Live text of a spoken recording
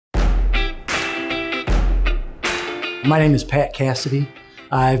My name is Pat Cassidy.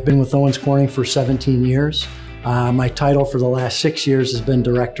 I've been with Owens Corning for 17 years. My title for the last 6 years has been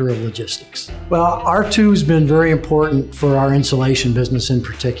Director of Logistics. Well, R2 has been very important for our insulation business in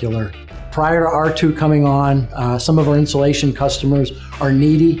particular. Prior to R2 coming on, some of our insulation customers are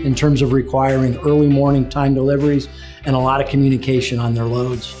needy in terms of requiring early morning time deliveries and a lot of communication on their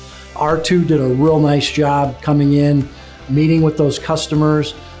loads. R2 did a real nice job coming in, meeting with those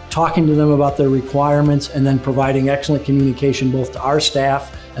customers, talking to them about their requirements, and then providing excellent communication both to our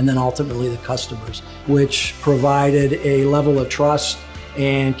staff and then ultimately the customers, which provided a level of trust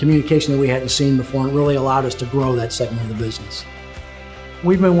and communication that we hadn't seen before and really allowed us to grow that segment of the business.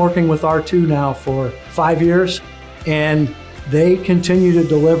 We've been working with R2 now for 5 years, and they continue to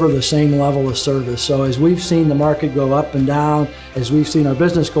deliver the same level of service. So as we've seen the market go up and down, as we've seen our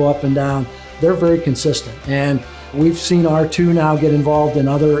business go up and down, they're very consistent. And we've seen R2 now get involved in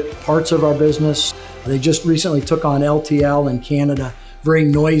other parts of our business. They just recently took on LTL in Canada, very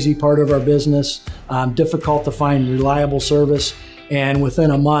noisy part of our business, difficult to find reliable service. And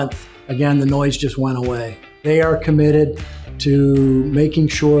within a month, again, the noise just went away. They are committed to making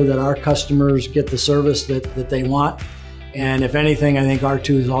sure that our customers get the service that they want. And if anything, I think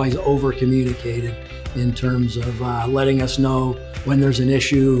R2 is always over-communicated in terms of letting us know when there's an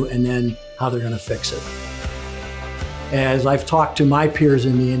issue and then how they're going to fix it. As I've talked to my peers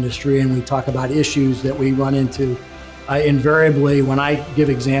in the industry and we talk about issues that we run into, invariably when I give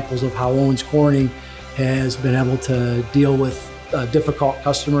examples of how Owens Corning has been able to deal with difficult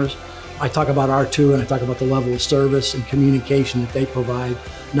customers, I talk about R2 and I talk about the level of service and communication that they provide,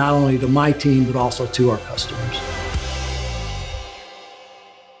 not only to my team, but also to our customers.